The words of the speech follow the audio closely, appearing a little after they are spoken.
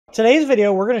Today's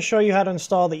video, we're going to show you how to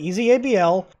install the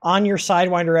EZABL on your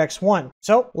Sidewinder X1.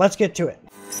 So let's get to it.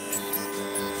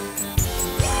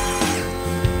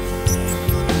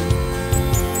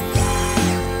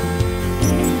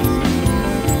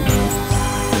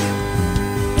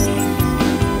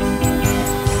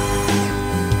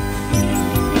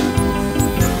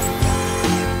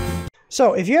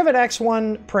 So if you have an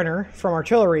X1 printer from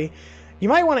Artillery, you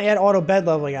might want to add auto bed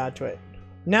leveling onto it.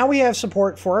 Now we have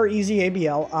support for our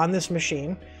EZABL on this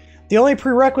machine. The only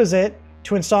prerequisite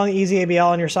to installing the EZABL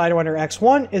on your Sidewinder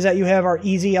X1 is that you have our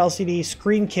EZ-LCD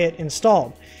screen kit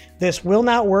installed. This will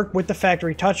not work with the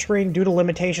factory touchscreen due to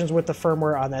limitations with the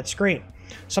firmware on that screen.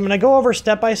 So I'm going to go over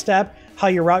step by step how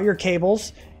you route your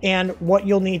cables and what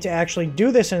you'll need to actually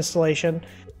do this installation.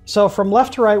 So from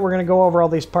left to right, we're going to go over all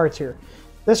these parts here.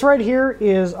 This right here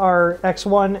is our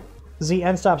X1 Z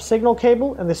end-stop signal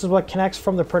cable, and this is what connects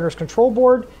from the printer's control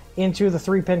board into the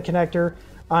 3-pin connector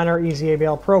on our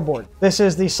EZABL Pro board. This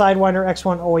is the Sidewinder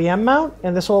X1 OEM mount,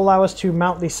 and this will allow us to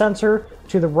mount the sensor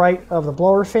to the right of the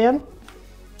blower fan.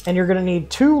 And you're going to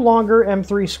need 2 longer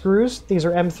M3 screws. These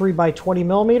are M3 by 20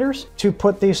 millimeters to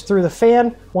put these through the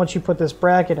fan once you put this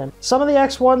bracket in. Some of the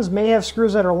X1s may have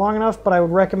screws that are long enough, but I would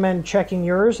recommend checking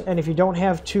yours. And if you don't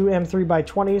have 2 M3 by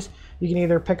 20s, you can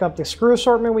either pick up the screw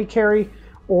assortment we carry,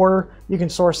 or you can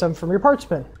source them from your parts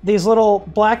bin. These little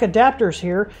black adapters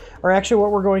here are actually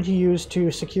what we're going to use to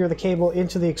secure the cable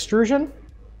into the extrusion.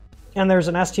 And there's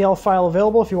an STL file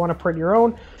available if you want to print your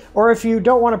own. Or if you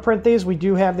don't want to print these, we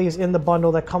do have these in the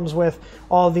bundle that comes with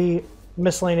all the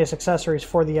miscellaneous accessories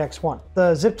for the X1.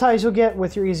 The zip ties you'll get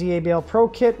with your EZABL Pro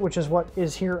kit, which is what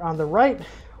is here on the right.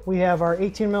 We have our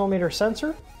 18mm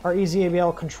sensor, our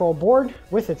EZABL control board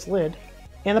with its lid,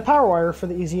 and the power wire for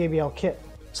the EZABL kit.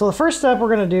 So the first step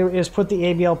we're going to do is put the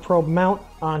ABL probe mount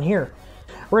on here.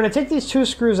 We're going to take these 2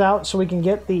 screws out so we can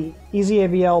get the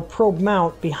EZABL probe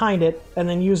mount behind it, and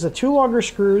then use the 2 longer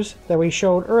screws that we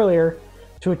showed earlier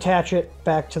to attach it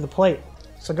back to the plate.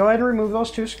 So go ahead and remove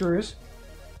those 2 screws.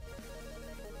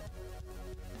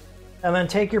 And then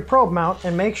take your probe mount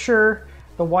and make sure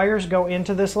the wires go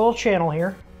into this little channel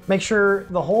here. Make sure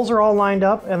the holes are all lined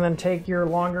up, and then take your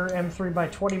longer M3 by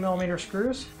 20 millimeter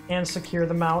screws and secure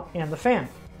the mount and the fan.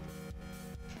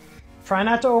 Try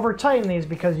not to over tighten these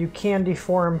because you can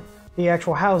deform the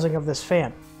actual housing of this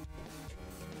fan.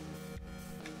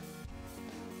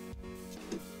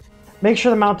 Make sure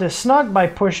the mount is snug by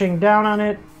pushing down on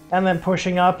it and then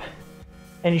pushing up,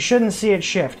 and you shouldn't see it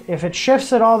shift. If it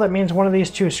shifts at all, that means one of these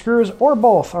 2 screws or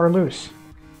both are loose.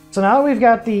 So now that we've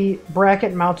got the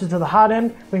bracket mounted to the hot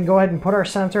end, we can go ahead and put our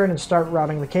sensor in and start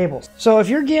routing the cables. So if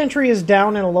your gantry is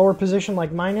down in a lower position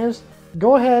like mine is,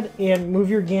 go ahead and move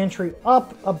your gantry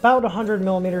up about 100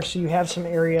 millimeters so you have some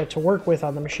area to work with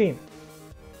on the machine.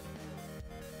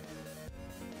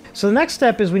 So the next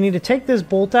step is we need to take this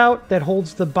bolt out that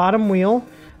holds the bottom wheel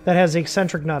that has the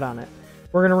eccentric nut on it.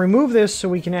 We're going to remove this so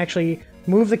we can actually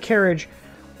move the carriage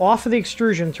off of the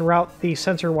extrusion to route the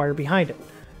sensor wire behind it.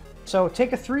 So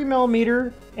take a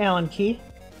 3mm Allen key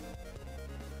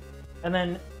and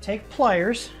then take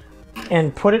pliers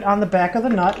and put it on the back of the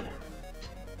nut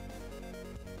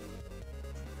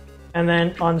and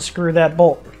then unscrew that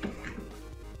bolt.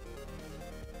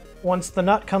 Once the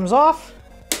nut comes off,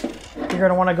 you're going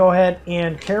to want to go ahead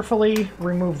and carefully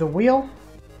remove the wheel,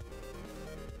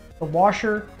 the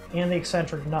washer, and the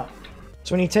eccentric nut.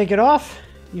 So when you take it off,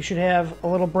 you should have a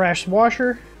little brass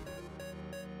washer.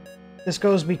 This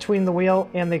goes between the wheel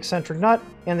and the eccentric nut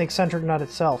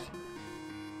itself.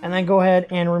 And then go ahead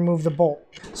and remove the bolt.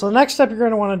 So the next step you're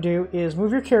going to want to do is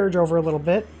move your carriage over a little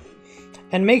bit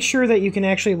and make sure that you can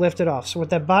actually lift it off. So with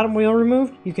that bottom wheel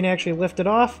removed, you can actually lift it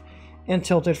off and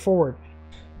tilt it forward.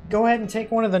 Go ahead and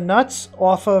take one of the nuts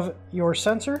off of your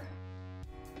sensor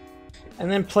and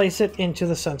then place it into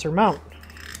the sensor mount.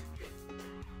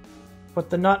 Put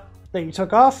the nut that you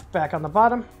took off back on the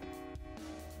bottom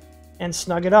and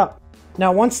snug it up.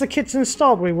 Now once the kit's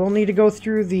installed, we will need to go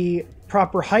through the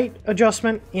proper height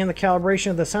adjustment and the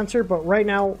calibration of the sensor, but right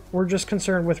now we're just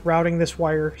concerned with routing this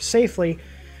wire safely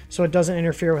so it doesn't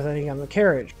interfere with anything on the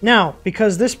carriage. Now,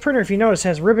 because this printer, if you notice,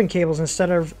 has ribbon cables instead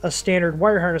of a standard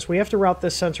wire harness, we have to route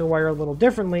this sensor wire a little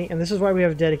differently, and this is why we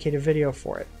have a dedicated video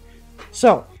for it.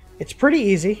 So, it's pretty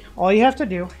easy. All you have to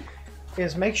do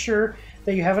is make sure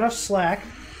that you have enough slack,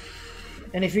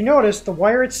 and if you notice, the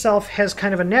wire itself has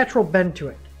kind of a natural bend to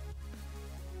it.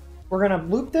 We're going to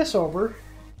loop this over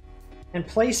and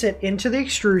place it into the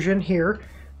extrusion here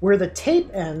where the tape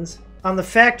ends on the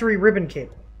factory ribbon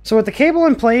cable. So with the cable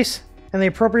in place and the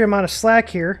appropriate amount of slack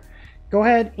here, go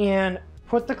ahead and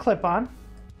put the clip on.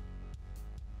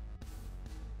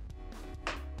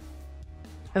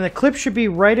 And the clip should be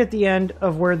right at the end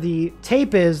of where the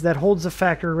tape is that holds the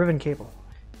factory ribbon cable.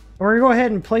 And we're going to go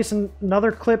ahead and place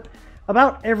another clip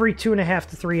about every 2.5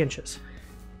 to 3 inches.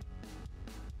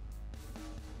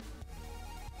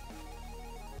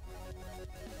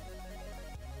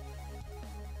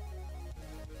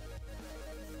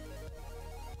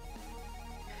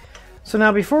 So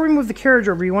now before we move the carriage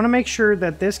over, you want to make sure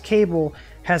that this cable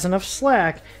has enough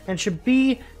slack and should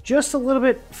be just a little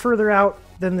bit further out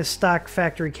than the stock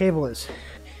factory cable is.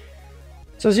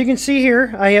 So as you can see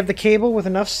here, I have the cable with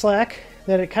enough slack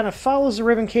that it kind of follows the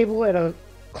ribbon cable at a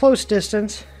close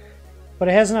distance, but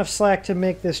it has enough slack to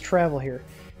make this travel here.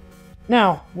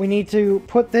 Now, we need to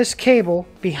put this cable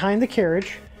behind the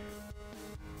carriage.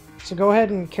 So go ahead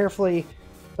and carefully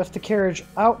lift the carriage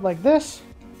out like this.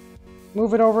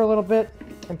 Move it over a little bit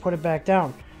and put it back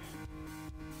down.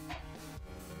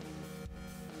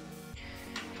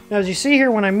 Now as you see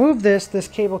here, when I move this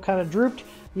cable kind of drooped.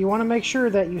 You want to make sure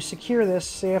that you secure this.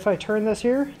 Say if I turn this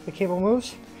here, the cable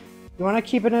moves. You want to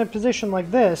keep it in a position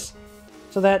like this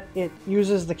so that it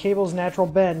uses the cable's natural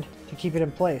bend to keep it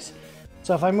in place.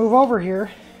 So if I move over here,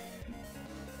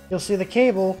 you'll see the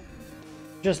cable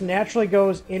just naturally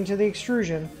goes into the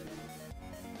extrusion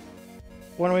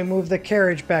when we move the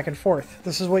carriage back and forth.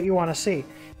 This is what you want to see.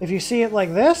 If you see it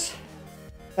like this,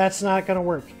 that's not going to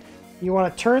work. You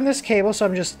want to turn this cable, so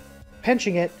I'm just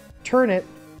pinching it, turn it,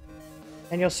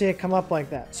 and you'll see it come up like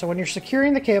that. So when you're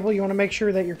securing the cable, you want to make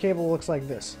sure that your cable looks like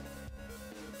this.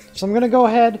 So I'm going to go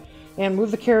ahead and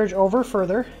move the carriage over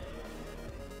further,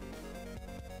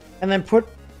 and then put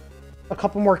a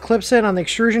couple more clips in on the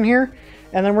extrusion here,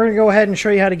 and then we're going to go ahead and show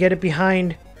you how to get it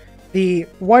behind the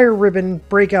wire ribbon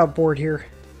breakout board here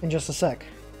in just a sec.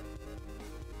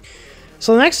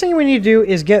 So the next thing we need to do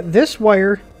is get this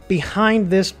wire behind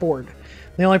this board.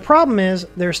 The only problem is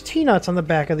there's T-nuts on the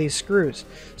back of these screws.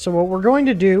 So what we're going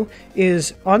to do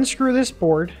is unscrew this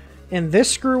board, and this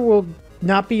screw will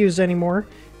not be used anymore,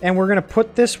 and we're going to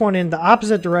put this one in the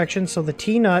opposite direction so the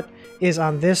T-nut is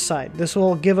on this side. This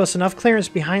will give us enough clearance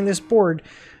behind this board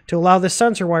to allow the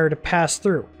sensor wire to pass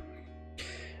through.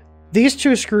 These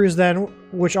two screws then,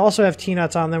 which also have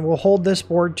T-nuts on them, will hold this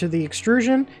board to the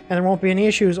extrusion, and there won't be any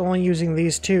issues only using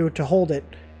these two to hold it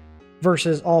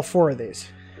versus all 4 of these.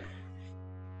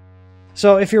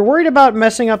 So if you're worried about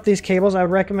messing up these cables, I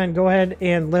would recommend go ahead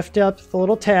and lift up the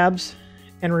little tabs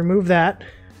and remove that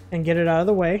and get it out of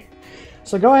the way.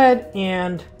 So go ahead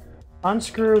and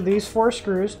unscrew these 4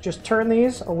 screws. Just turn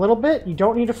these a little bit. You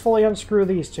don't need to fully unscrew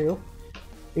these two.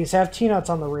 These have T-nuts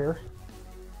on the rear.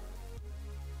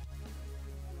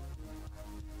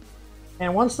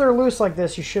 And once they're loose like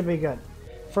this, you should be good.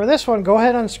 For this one, go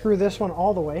ahead and unscrew this one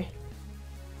all the way.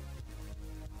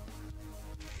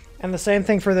 And the same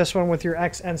thing for this one with your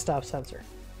X end stop sensor.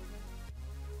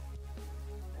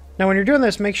 Now when you're doing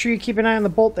this, make sure you keep an eye on the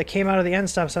bolt that came out of the end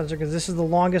stop sensor, because this is the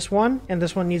longest one, and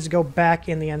this one needs to go back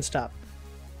in the end stop.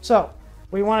 So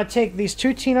we want to take these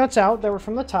 2 T-nuts out that were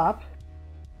from the top,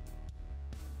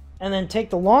 and then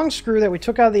take the long screw that we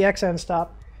took out of the X end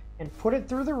stop and put it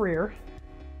through the rear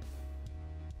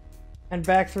and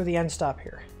back through the end stop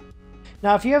here.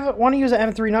 Now if you want to use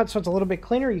an M3 nut so it's a little bit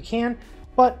cleaner, you can,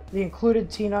 but the included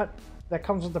T-nut that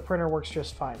comes with the printer works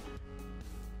just fine.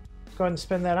 Let's go ahead and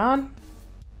spin that on.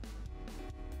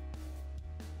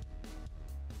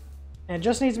 And it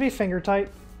just needs to be finger tight.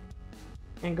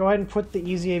 And go ahead and put the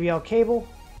EZABL cable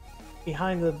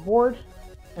behind the board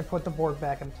and put the board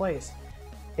back in place.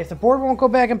 If the board won't go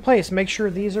back in place, make sure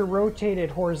these are rotated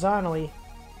horizontally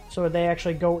so they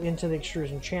actually go into the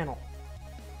extrusion channel.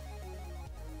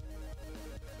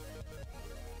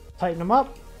 Tighten them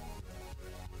up.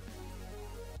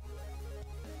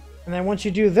 And then once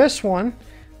you do this one,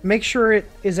 make sure it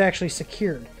is actually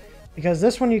secured, because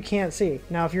this one you can't see.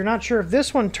 Now if you're not sure if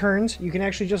this one turns, you can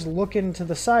actually just look into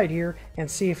the side here and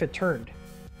see if it turned.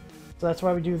 So that's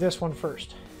why we do this one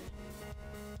first.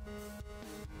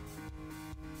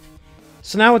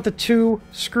 So now with the 2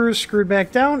 screws screwed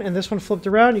back down and this one flipped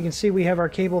around, you can see we have our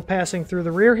cable passing through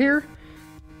the rear here.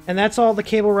 And that's all the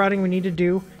cable routing we need to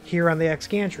do here on the X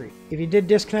gantry. If you did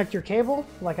disconnect your cable,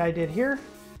 like I did here,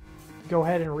 go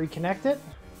ahead and reconnect it.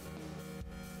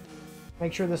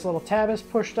 Make sure this little tab is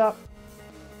pushed up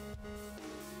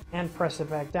and press it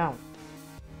back down.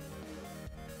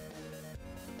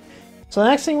 So the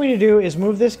next thing we need to do is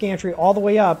move this gantry all the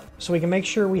way up so we can make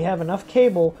sure we have enough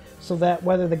cable so that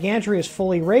whether the gantry is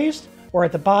fully raised or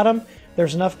at the bottom,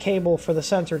 there's enough cable for the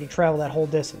sensor to travel that whole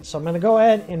distance. So I'm going to go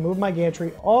ahead and move my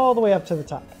gantry all the way up to the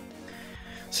top.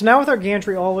 So now with our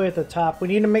gantry all the way at the top, we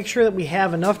need to make sure that we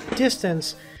have enough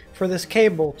distance for this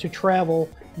cable to travel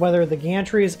whether the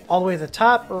gantry is all the way at the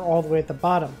top or all the way at the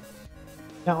bottom.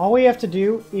 Now all we have to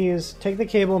do is take the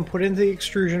cable and put it into the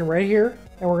extrusion right here,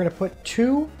 and we're going to put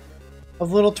 2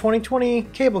 of little 2020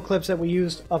 cable clips that we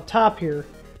used up top here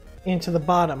into the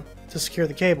bottom to secure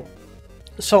the cable.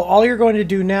 So all you're going to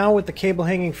do now with the cable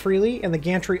hanging freely and the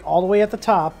gantry all the way at the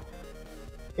top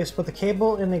is put the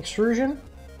cable in the extrusion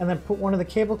and then put one of the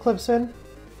cable clips in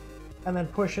and then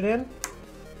push it in.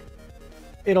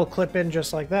 It'll clip in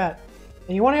just like that.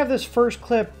 And you want to have this first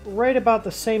clip right about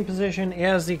the same position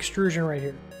as the extrusion right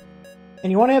here.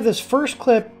 And you want to have this first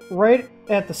clip right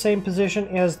at the same position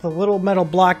as the little metal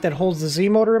block that holds the Z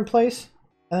motor in place.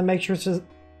 And then make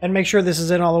sure this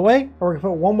is in all the way. Or we're going to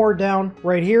put one more down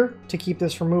right here to keep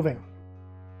this from moving.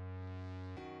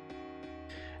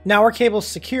 Now our cable's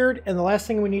secured, and the last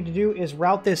thing we need to do is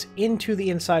route this into the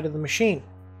inside of the machine.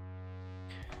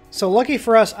 So lucky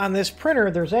for us, on this printer,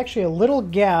 there's actually a little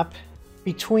gap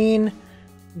between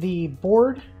the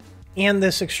board and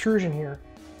this extrusion here.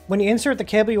 When you insert the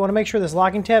cable, you want to make sure this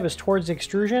locking tab is towards the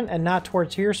extrusion and not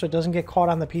towards here so it doesn't get caught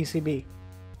on the PCB.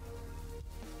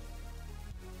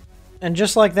 And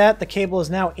just like that, the cable is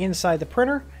now inside the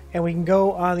printer, and we can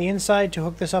go on the inside to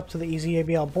hook this up to the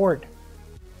EZABL board.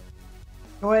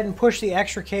 Go ahead and push the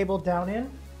extra cable down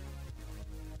in.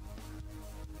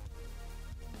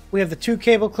 We have the 2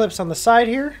 cable clips on the side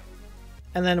here,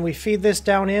 and then we feed this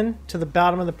down in to the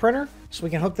bottom of the printer so we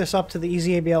can hook this up to the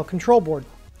EZABL control board.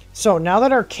 So now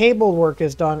that our cable work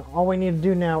is done, all we need to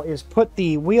do now is put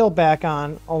the wheel back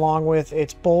on along with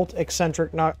its bolt,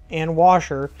 eccentric nut, and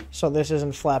washer so this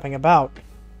isn't flapping about.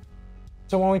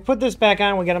 So when we put this back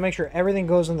on, we got to make sure everything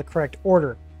goes in the correct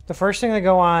order. The first thing to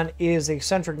go on is the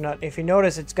eccentric nut. If you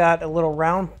notice, it's got a little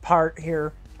round part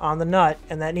here on the nut,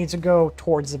 and that needs to go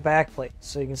towards the back plate.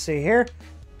 So you can see here,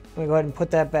 I'm going to go ahead and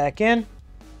put that back in.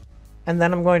 And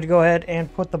then I'm going to go ahead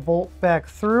and put the bolt back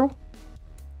through.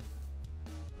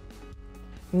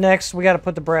 Next, we got to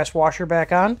put the brass washer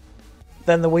back on.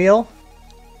 Then the wheel.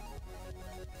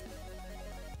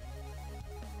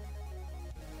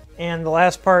 And the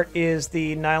last part is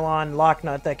the nylon lock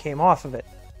nut that came off of it.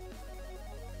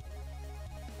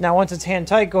 Now once it's hand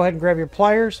tight, go ahead and grab your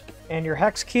pliers and your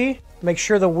hex key. Make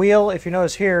sure the wheel, if you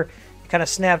notice here, kind of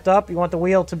snapped up. You want the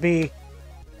wheel to be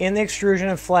in the extrusion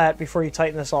and flat before you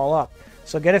tighten this all up.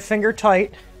 So get it finger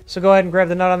tight. So go ahead and grab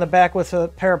the nut on the back with a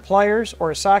pair of pliers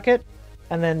or a socket,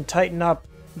 and then tighten up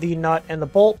the nut and the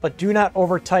bolt, but do not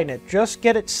over tighten it. Just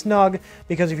get it snug,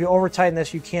 because if you over tighten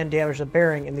this, you can damage the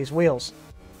bearing in these wheels.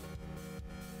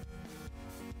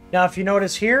 Now if you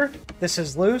notice here, this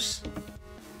is loose.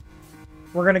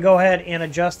 We're going to go ahead and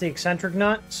adjust the eccentric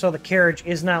nut so the carriage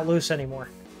is not loose anymore.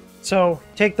 So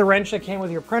take the wrench that came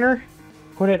with your printer,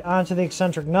 put it onto the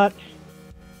eccentric nut,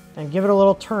 and give it a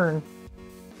little turn.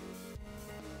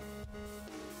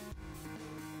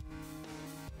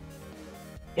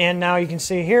 And now you can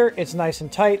see here, it's nice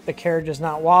and tight. The carriage is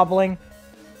not wobbling.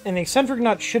 And the eccentric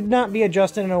nut should not be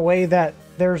adjusted in a way that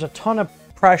there's a ton of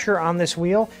pressure on this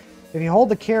wheel. If you hold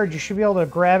the carriage, you should be able to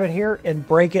grab it here and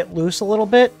break it loose a little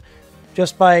bit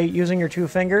just by using your 2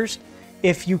 fingers.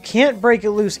 If you can't break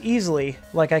it loose easily,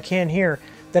 like I can here,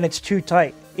 then it's too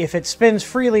tight. If it spins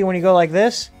freely when you go like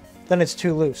this, then it's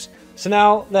too loose. So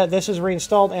now that this is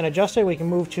reinstalled and adjusted, we can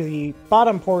move to the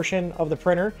bottom portion of the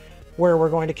printer, where we're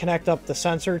going to connect up the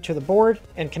sensor to the board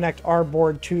and connect our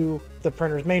board to the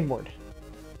printer's main board.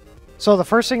 So the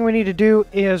first thing we need to do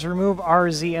is remove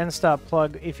our Z end stop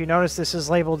plug. If you notice, this is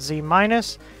labeled Z-.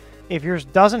 If yours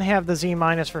doesn't have the Z-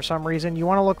 for some reason, you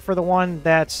want to look for the one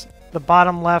that's the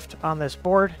bottom left on this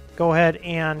board. Go ahead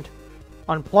and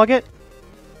unplug it.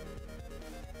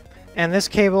 And this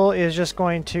cable is just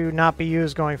going to not be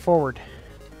used going forward.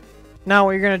 Now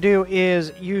what you're going to do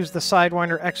is use the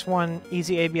Sidewinder X1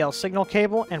 EZABL signal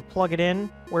cable and plug it in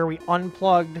where we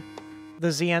unplugged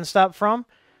the Z end stop from,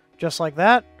 just like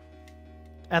that.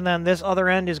 And then this other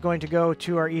end is going to go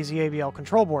to our EZABL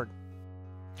control board.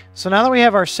 So now that we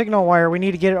have our signal wire, we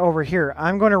need to get it over here.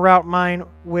 I'm going to route mine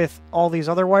with all these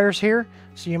other wires here,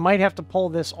 so you might have to pull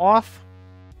this off.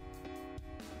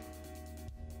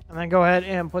 And then go ahead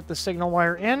and put the signal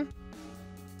wire in.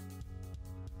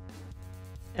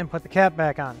 And put the cap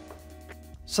back on.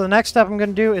 So the next step I'm going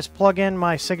to do is plug in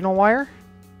my signal wire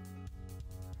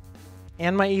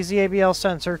and my EZABL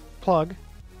sensor plug.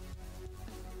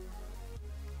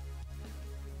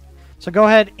 So go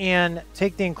ahead and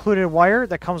take the included wire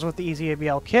that comes with the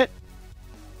EZABL kit.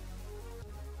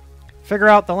 Figure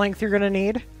out the length you're going to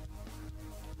need.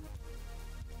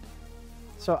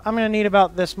 So I'm going to need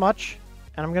about this much,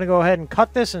 and I'm going to go ahead and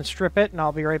cut this and strip it, and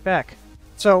I'll be right back.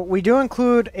 So we do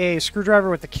include a screwdriver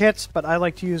with the kits, but I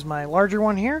like to use my larger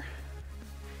one here.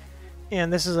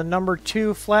 And this is a number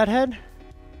 2 flathead.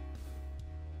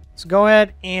 So go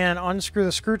ahead and unscrew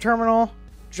the screw terminal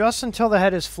just until the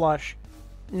head is flush.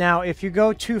 Now, if you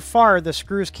go too far, the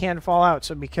screws can fall out,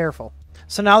 so be careful.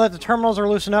 So now that the terminals are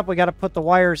loosened up, we got to put the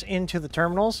wires into the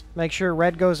terminals. Make sure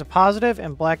red goes to positive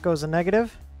and black goes to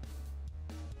negative.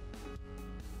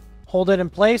 Hold it in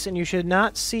place, and you should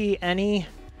not see any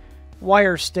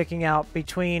wires sticking out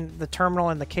between the terminal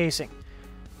and the casing.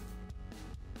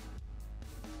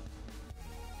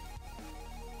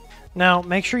 Now,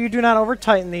 make sure you do not over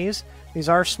tighten these. These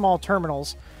are small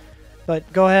terminals,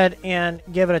 but go ahead and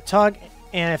give it a tug,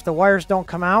 and if the wires don't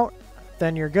come out,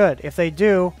 then you're good. If they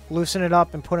do, loosen it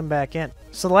up and put them back in.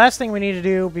 So the last thing we need to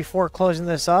do before closing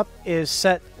this up is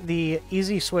set the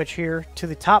easy switch here to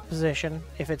the top position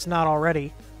if it's not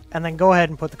already, and then go ahead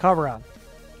and put the cover on.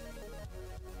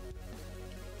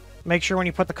 Make sure when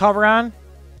you put the cover on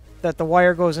that the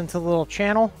wire goes into the little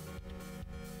channel,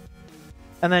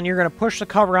 and then you're going to push the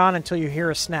cover on until you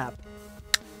hear a snap.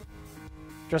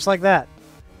 Just like that.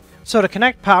 So to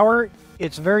connect power,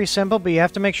 it's very simple, but you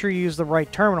have to make sure you use the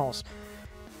right terminals.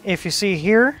 If you see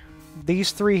here,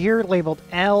 these 3 here labeled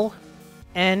L,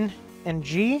 N, and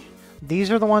G,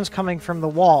 these are the ones coming from the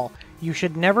wall. You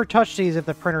should never touch these if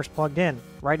the printer's plugged in.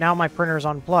 Right now my printer is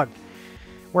unplugged.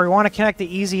 Where we want to connect the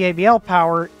EZABL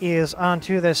power is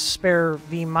onto this spare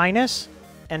V-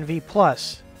 and V+.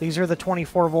 These are the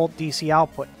 24 volt DC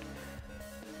output.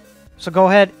 So go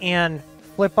ahead and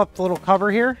flip up the little cover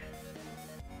here.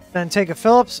 Then take a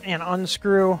Phillips and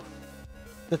unscrew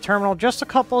the terminal just a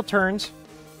couple of turns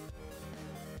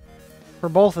for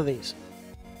both of these.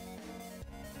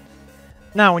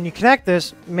 Now when you connect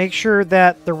this, make sure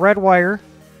that the red wire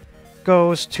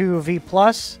goes to V+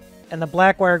 and the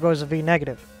black wire goes to V-.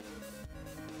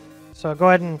 So go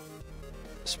ahead and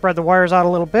spread the wires out a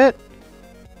little bit.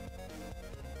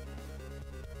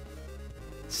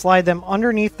 Slide them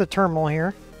underneath the terminal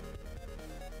here.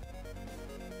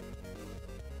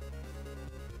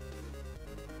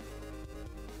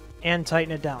 And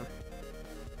tighten it down.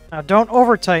 Now don't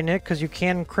over tighten it because you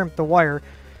can crimp the wire.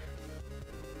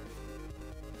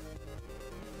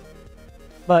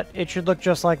 But it should look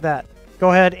just like that.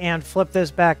 Go ahead and flip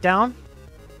this back down.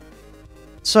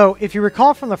 So if you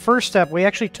recall from the first step, we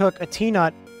actually took a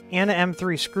T-nut and an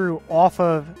M3 screw off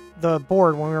of the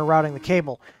board when we were routing the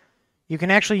cable. You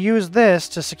can actually use this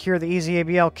to secure the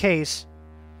EZABL case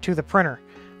to the printer.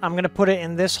 I'm going to put it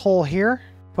in this hole here,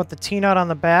 put the T-nut on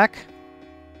the back,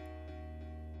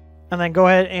 and then go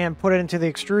ahead and put it into the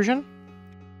extrusion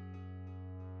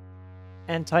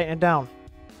and tighten it down.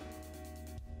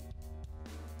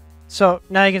 So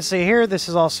now you can see here, this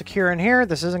is all secure in here.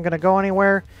 This isn't going to go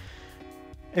anywhere.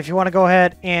 If you want to go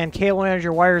ahead and cable manage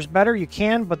your wires better, you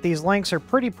can, but these lengths are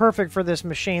pretty perfect for this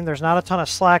machine. There's not a ton of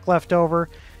slack left over,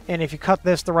 and if you cut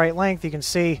this the right length, you can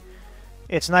see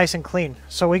it's nice and clean.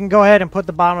 So we can go ahead and put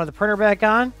the bottom of the printer back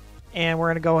on, and we're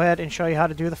going to go ahead and show you how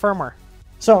to do the firmware.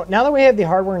 So now that we have the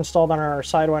hardware installed on our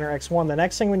Sidewinder X1, the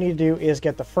next thing we need to do is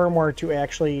get the firmware to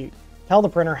actually tell the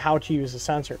printer how to use the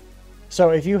sensor.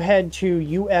 So if you head to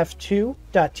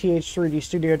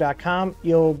uf2.th3dstudio.com,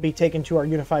 you'll be taken to our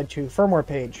Unified 2 firmware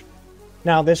page.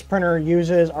 Now this printer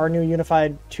uses our new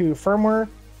Unified 2 firmware,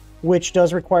 which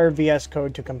does require VS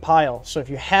Code to compile. So if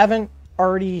you haven't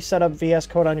already set up VS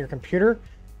Code on your computer,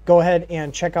 go ahead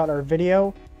and check out our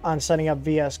video on setting up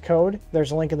VS Code.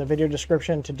 There's a link in the video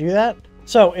description to do that.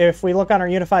 So if we look on our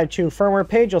Unified 2 firmware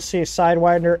page, you'll see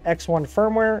Sidewinder X1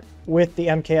 firmware with the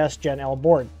MKS Gen L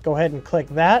board. Go ahead and click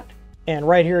that. And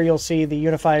right here, you'll see the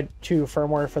Unified 2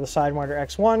 firmware for the Sidewinder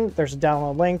X1. There's a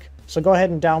download link. So go ahead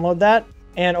and download that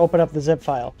and open up the zip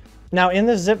file. Now in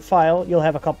this zip file, you'll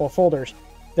have a couple of folders.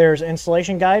 There's an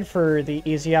installation guide for the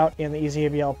EZOut and the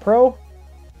EZABL Pro.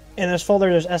 In this folder,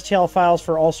 there's STL files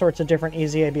for all sorts of different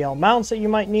EZABL mounts that you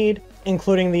might need,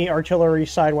 including the Artillery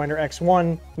Sidewinder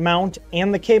X1 mount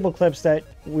and the cable clips that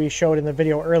we showed in the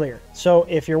video earlier. So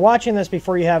if you're watching this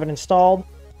before you have it installed,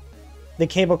 the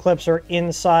cable clips are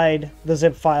inside the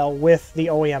zip file with the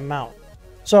OEM mount.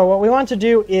 So what we want to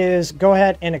do is go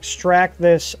ahead and extract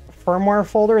this firmware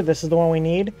folder, this is the one we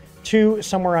need, to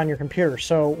somewhere on your computer.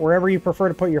 So wherever you prefer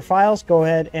to put your files, go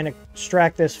ahead and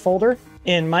extract this folder.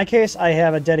 In my case, I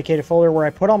have a dedicated folder where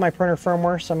I put all my printer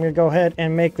firmware, so I'm going to go ahead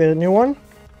and make the new one.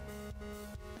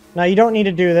 Now you don't need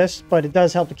to do this, but it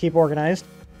does help to keep organized.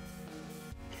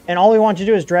 And all we want to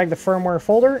do is drag the firmware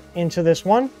folder into this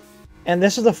one. And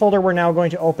this is the folder we're now going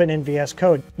to open in VS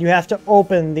Code. You have to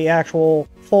open the actual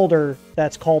folder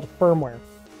that's called firmware.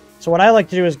 So what I like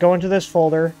to do is go into this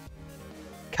folder,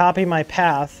 copy my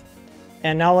path,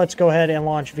 and now let's go ahead and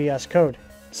launch VS Code.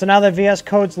 So now that VS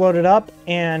Code's loaded up,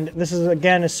 and this is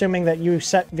again assuming that you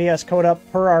set VS Code up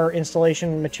per our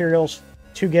installation materials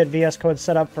to get VS Code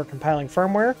set up for compiling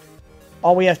firmware.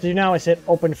 All we have to do now is hit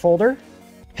open folder,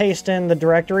 paste in the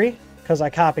directory, because I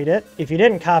copied it. If you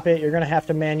didn't copy it, you're going to have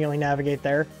to manually navigate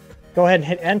there. Go ahead and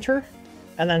hit enter,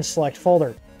 and then select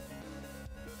folder.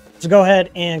 So go ahead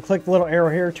and click the little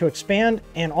arrow here to expand,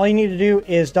 and all you need to do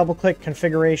is double click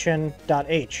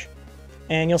configuration.h.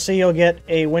 And you'll see you'll get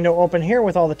a window open here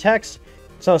with all the text.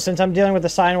 So since I'm dealing with the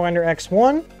Sidewinder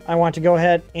X1, I want to go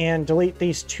ahead and delete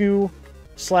these 2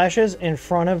 slashes in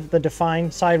front of the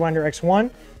defined Sidewinder X1.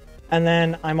 And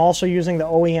then I'm also using the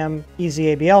OEM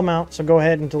EZABL mount, so go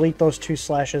ahead and delete those 2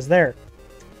 slashes there.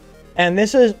 And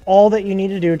this is all that you need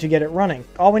to do to get it running.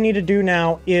 All we need to do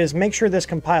now is make sure this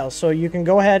compiles. So you can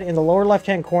go ahead in the lower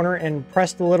left-hand corner and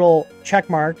press the little check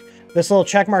mark. This little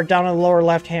check mark down in the lower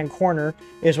left-hand corner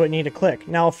is what you need to click.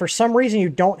 Now, if for some reason you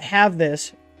don't have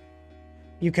this,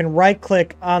 you can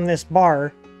right-click on this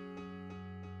bar.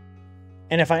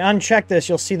 And if I uncheck this,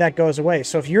 you'll see that goes away.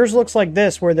 So if yours looks like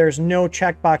this, where there's no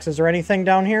checkboxes or anything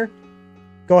down here,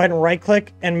 go ahead and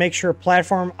right-click and make sure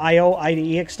Platform IO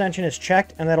IDE extension is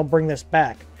checked, and that'll bring this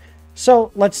back.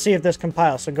 So let's see if this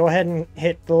compiles. So go ahead and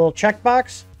hit the little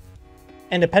checkbox,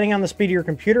 and depending on the speed of your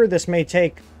computer, this may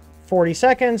take 40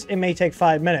 seconds, it may take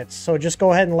 5 minutes. So just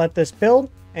go ahead and let this build,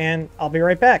 and I'll be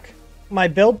right back. My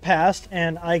build passed,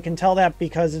 and I can tell that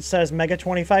because it says Mega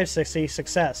 2560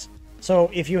 success.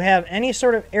 So if you have any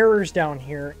sort of errors down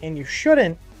here, and you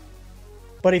shouldn't,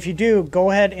 but if you do, go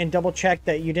ahead and double check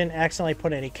that you didn't accidentally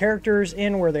put any characters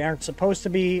in where they aren't supposed to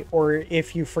be, or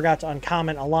if you forgot to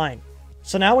uncomment a line.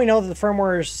 So now we know that the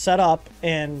firmware is set up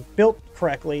and built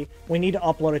correctly, we need to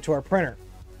upload it to our printer.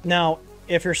 Now,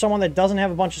 if you're someone that doesn't have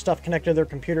a bunch of stuff connected to their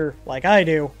computer like I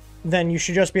do, then you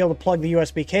should just be able to plug the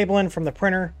USB cable in from the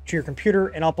printer to your computer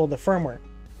and upload the firmware.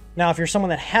 Now, if you're someone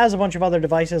that has a bunch of other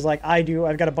devices like I do,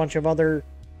 I've got a bunch of other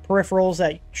peripherals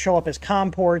that show up as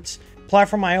COM ports.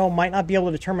 Platform IO might not be able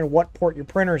to determine what port your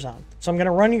printer's on. So I'm going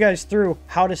to run you guys through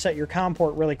how to set your COM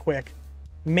port really quick,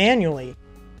 manually,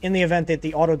 in the event that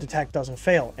the auto detect doesn't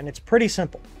fail. And it's pretty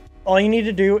simple. All you need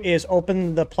to do is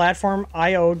open the platform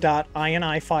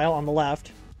io.ini file on the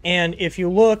left. And if you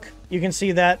look, you can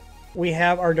see that we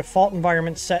have our default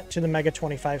environment set to the Mega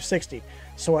 2560.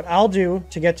 So what I'll do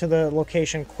to get to the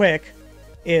location quick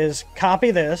is copy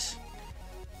this,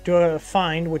 do a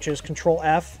find, which is Control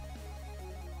F,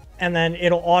 and then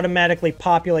it'll automatically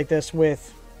populate this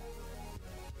with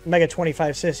Mega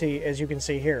 2560, as you can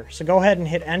see here. So go ahead and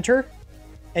hit enter,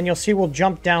 and you'll see we'll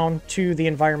jump down to the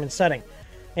environment setting.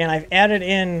 And I've added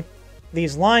in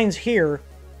these lines here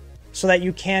so that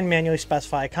you can manually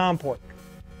specify a COM port.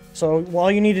 So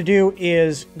all you need to do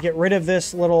is get rid of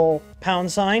this little pound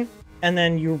sign, and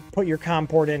then you put your COM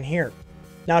port in here.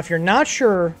 Now, if you're not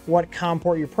sure what COM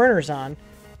port your printer's on,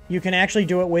 you can actually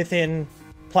do it within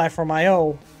Platform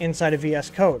IO inside of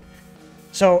VS Code.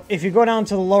 So if you go down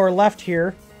to the lower left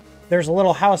here, there's a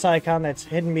little house icon that's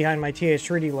hidden behind my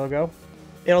TH3D logo.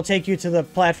 It'll take you to the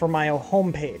Platform IO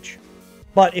homepage.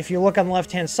 But if you look on the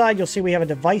left-hand side, you'll see we have a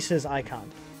devices icon.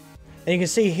 And you can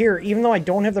see here, even though I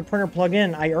don't have the printer plugged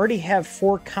in, I already have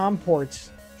 4 COM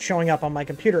ports showing up on my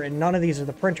computer, and none of these are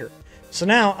the printer. So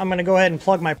now I'm going to go ahead and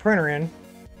plug my printer in.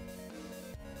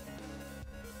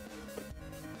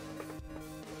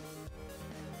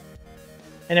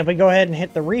 And if we go ahead and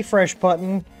hit the refresh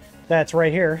button, that's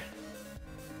right here,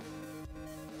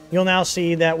 you'll now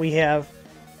see that we have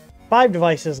 5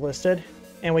 devices listed,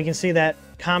 and we can see that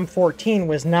COM14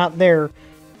 was not there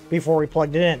before we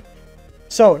plugged it in.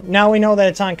 So now we know that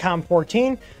it's on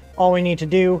COM14. All we need to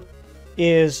do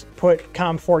is put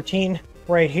COM14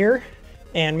 right here,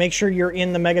 and make sure you're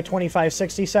in the Mega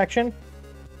 2560 section.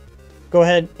 Go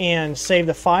ahead and save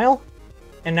the file,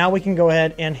 and now we can go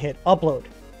ahead and hit upload.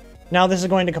 Now this is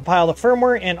going to compile the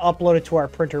firmware and upload it to our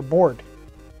printer board.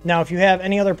 Now if you have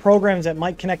any other programs that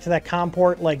might connect to that COM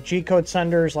port, like G-code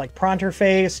senders like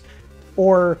Pronterface,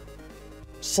 or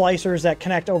slicers that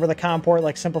connect over the COM port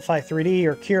like Simplify 3D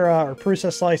or Cura or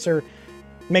Prusa Slicer,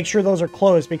 make sure those are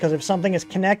closed, because if something is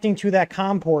connecting to that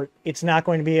COM port, it's not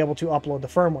going to be able to upload the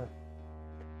firmware.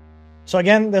 So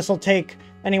again, this will take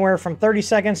anywhere from 30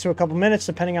 seconds to a couple minutes,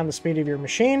 depending on the speed of your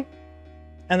machine.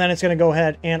 And then it's going to go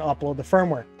ahead and upload the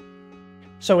firmware.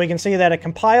 So we can see that it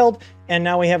compiled, and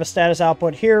now we have a status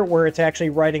output here where it's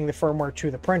actually writing the firmware to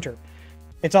the printer.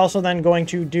 It's also then going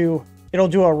to it'll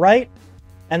do a write,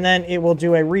 and then it will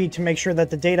do a read to make sure that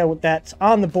the data that's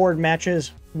on the board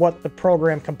matches what the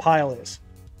program compile is.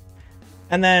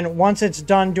 And then once it's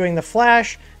done doing the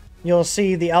flash, you'll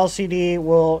see the LCD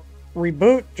will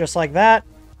reboot just like that.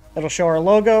 It'll show our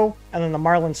logo, and then the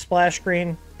Marlin splash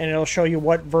screen, and it'll show you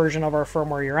what version of our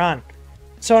firmware you're on.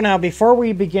 So now, before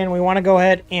we begin, we want to go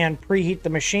ahead and preheat the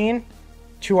machine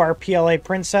to our PLA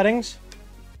print settings.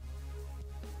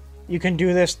 You can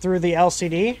do this through the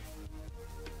LCD.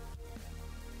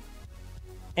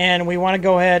 And we want to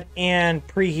go ahead and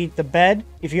preheat the bed.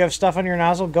 If you have stuff on your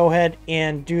nozzle, go ahead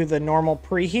and do the normal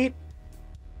preheat.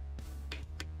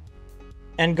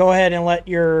 And go ahead and let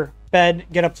your bed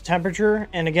get up to temperature.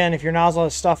 And again, if your nozzle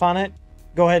has stuff on it,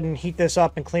 go ahead and heat this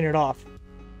up and clean it off.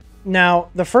 Now,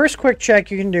 the first quick check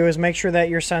you can do is make sure that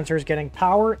your sensor is getting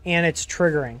power and it's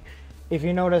triggering. If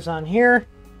you notice on here,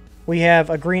 we have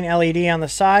a green LED on the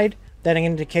side that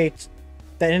indicates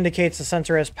the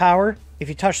sensor has power. If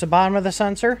you touch the bottom of the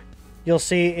sensor, you'll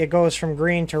see it goes from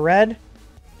green to red.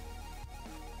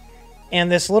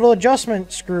 And this little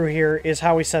adjustment screw here is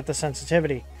how we set the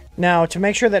sensitivity. Now, to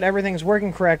make sure that everything's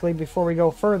working correctly before we go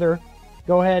further,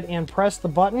 go ahead and press the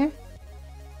button,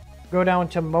 go down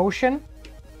to Motion,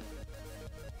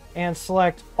 and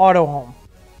select Auto Home.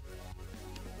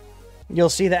 You'll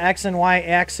see the X and Y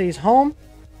axes home.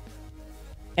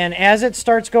 And as it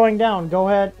starts going down, go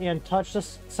ahead and touch the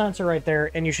sensor right there,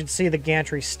 and you should see the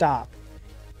gantry stop.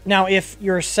 Now, if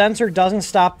your sensor doesn't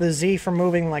stop the Z from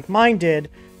moving like mine did,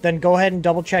 then go ahead and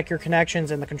double check your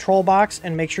connections in the control box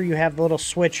and make sure you have the little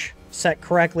switch set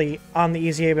correctly on the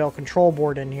EZABL control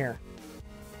board in here.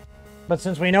 But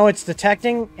since we know it's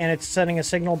detecting and it's sending a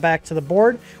signal back to the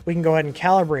board, we can go ahead and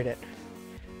calibrate it.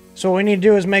 So what we need to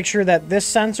do is make sure that this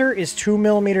sensor is 2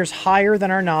 millimeters higher than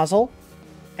our nozzle,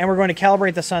 and we're going to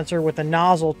calibrate the sensor with the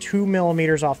nozzle 2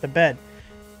 millimeters off the bed.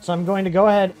 So I'm going to go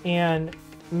ahead and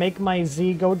make my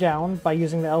Z go down by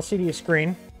using the LCD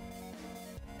screen.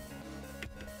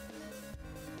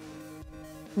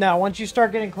 Now, once you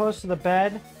start getting close to the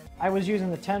bed, I was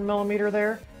using the 10 millimeter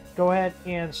there. Go ahead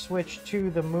and switch to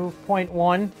the move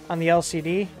 0.1 on the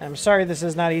LCD. I'm sorry this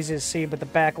is not easy to see, but the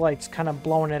backlight's kind of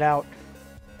blowing it out.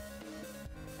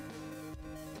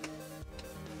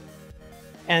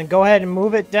 And go ahead and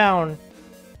move it down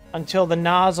until the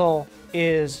nozzle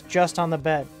is just on the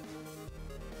bed.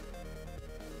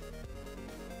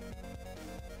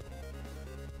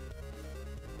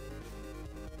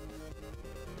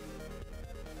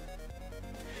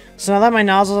 So now that my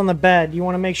nozzle's on the bed, you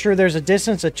want to make sure there's a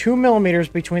distance of 2 millimeters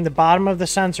between the bottom of the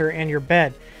sensor and your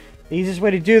bed. The easiest way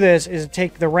to do this is to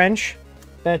take the wrench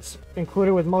that's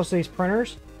included with most of these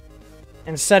printers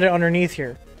and set it underneath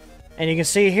here. And you can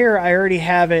see here, I already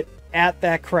have it at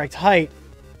that correct height.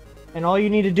 And all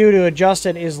you need to do to adjust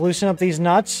it is loosen up these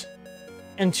nuts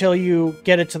until you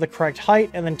get it to the correct height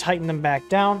and then tighten them back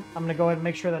down. I'm going to go ahead and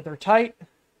make sure that they're tight.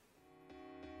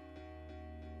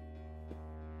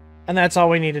 And that's all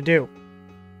we need to do.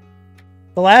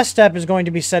 The last step is going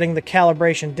to be setting the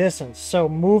calibration distance. So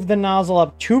move the nozzle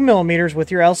up 2 millimeters with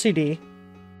your LCD.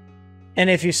 And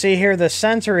if you see here, the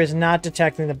sensor is not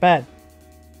detecting the bed.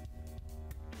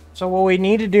 So what we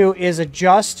need to do is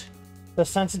adjust the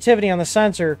sensitivity on the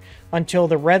sensor until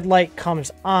the red light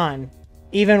comes on,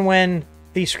 even when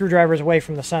the screwdriver is away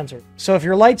from the sensor. So if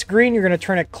your light's green, you're going to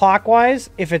turn it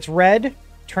clockwise. If it's red,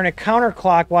 turn it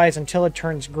counterclockwise until it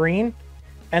turns green,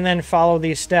 and then follow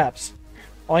these steps.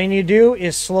 All you need to do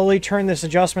is slowly turn this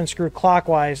adjustment screw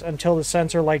clockwise until the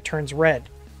sensor light turns red.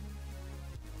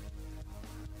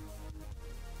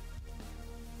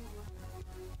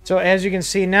 So as you can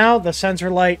see now, the sensor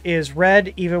light is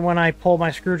red even when I pull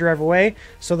my screwdriver away,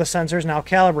 so the sensor is now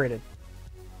calibrated.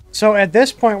 So at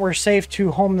this point, we're safe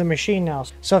to home the machine now.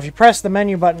 So if you press the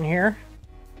menu button here,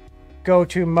 go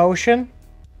to Motion,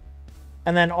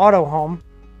 and then Auto Home,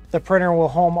 the printer will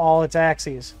home all its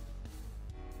axes.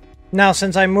 Now,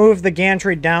 since I moved the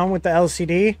gantry down with the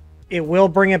LCD, it will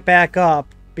bring it back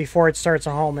up before it starts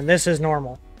a home, and this is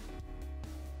normal.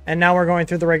 And now we're going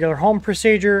through the regular home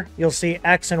procedure. You'll see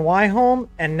X and Y home,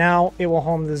 and now it will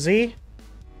home the Z.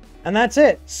 And that's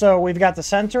it. So we've got the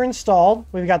sensor installed,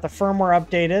 we've got the firmware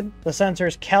updated, the sensor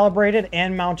is calibrated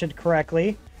and mounted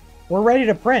correctly. We're ready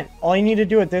to print. All you need to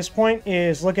do at this point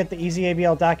is look at the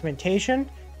EZABL documentation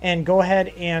and go ahead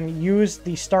and use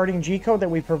the starting G-code that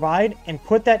we provide and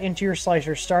put that into your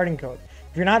slicer starting code.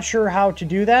 If you're not sure how to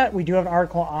do that, we do have an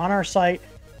article on our site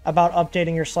about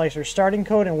updating your slicer starting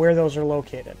code and where those are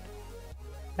located.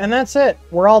 And that's it.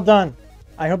 We're all done.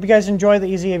 I hope you guys enjoy the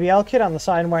EZABL kit on the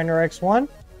Sidewinder X1.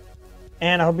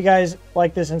 And I hope you guys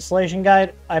like this installation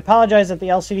guide. I apologize that the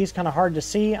LCD is kind of hard to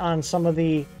see on some of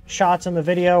the shots in the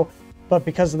video, but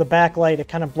because of the backlight, it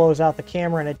kind of blows out the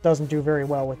camera and it doesn't do very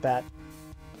well with that.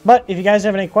 But if you guys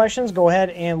have any questions, go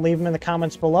ahead and leave them in the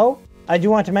comments below. I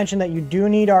do want to mention that you do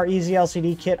need our EZ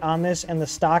LCD kit on this, and the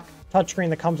stock touchscreen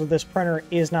that comes with this printer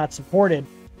is not supported.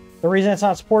 The reason it's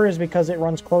not supported is because it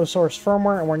runs closed source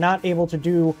firmware and we're not able to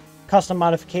do custom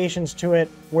modifications to it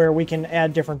where we can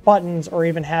add different buttons or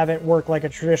even have it work like a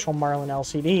traditional Marlin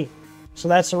LCD. So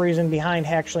that's the reason behind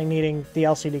actually needing the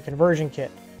LCD conversion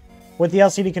kit. With the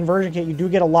LCD conversion kit, you do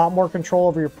get a lot more control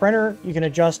over your printer. You can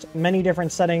adjust many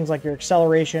different settings like your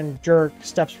acceleration, jerk,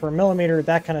 steps per millimeter,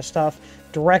 that kind of stuff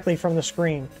directly from the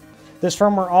screen. This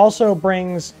firmware also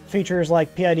brings features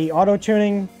like PID auto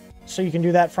tuning, so you can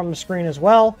do that from the screen as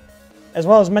well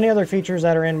as many other features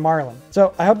that are in Marlin.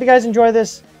 So I hope you guys enjoy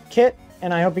this kit,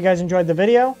 and I hope you guys enjoyed the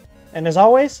video. And as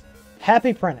always,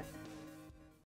 happy printing.